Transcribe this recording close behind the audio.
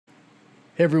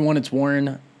Hey everyone, it's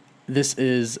Warren. This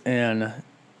is an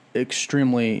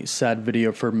extremely sad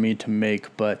video for me to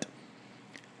make, but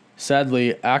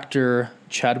sadly, actor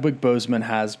Chadwick Boseman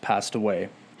has passed away.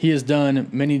 He has done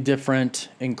many different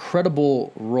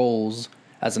incredible roles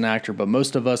as an actor, but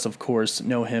most of us, of course,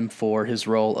 know him for his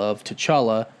role of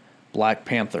T'Challa, Black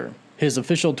Panther. His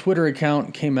official Twitter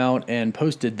account came out and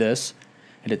posted this,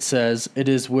 and it says, "It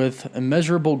is with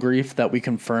immeasurable grief that we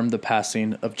confirm the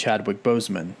passing of Chadwick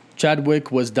Boseman.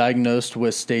 Chadwick was diagnosed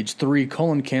with stage 3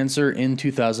 colon cancer in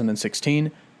 2016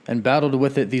 and battled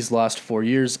with it these last 4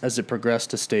 years as it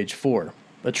progressed to stage 4.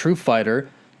 A true fighter,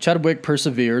 Chadwick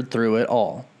persevered through it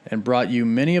all and brought you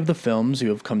many of the films you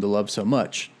have come to love so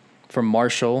much. From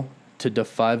Marshall to Da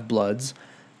 5 Bloods,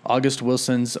 August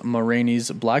Wilson's Ma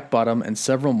Rainey's Black Bottom, and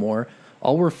several more,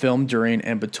 all were filmed during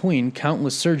and between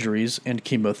countless surgeries and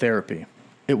chemotherapy.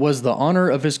 It was the honor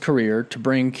of his career to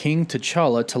bring King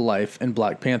T'Challa to life in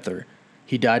Black Panther.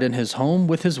 He died in his home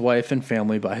with his wife and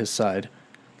family by his side.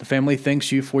 The family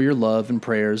thanks you for your love and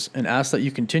prayers and asks that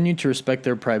you continue to respect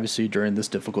their privacy during this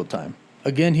difficult time."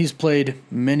 Again, he's played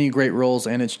many great roles,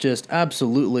 and it's just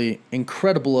absolutely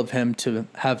incredible of him to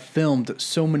have filmed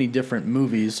so many different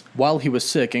movies while he was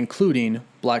sick, including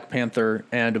Black Panther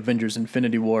and Avengers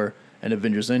Infinity War and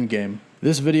Avengers Endgame.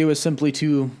 This video is simply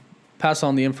to pass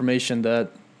on the information that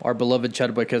our beloved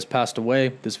Chadwick has passed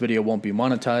away. This video won't be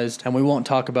monetized, and we won't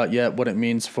talk about yet what it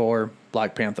means for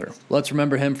Black Panther. Let's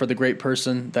remember him for the great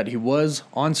person that he was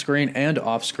on screen and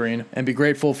off screen, and be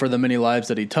grateful for the many lives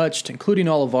that he touched, including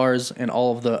all of ours, and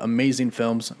all of the amazing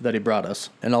films that he brought us,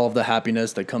 and all of the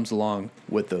happiness that comes along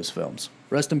with those films.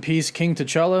 Rest in peace, King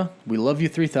T'Challa. We love you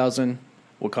 3000.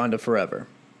 Wakanda forever.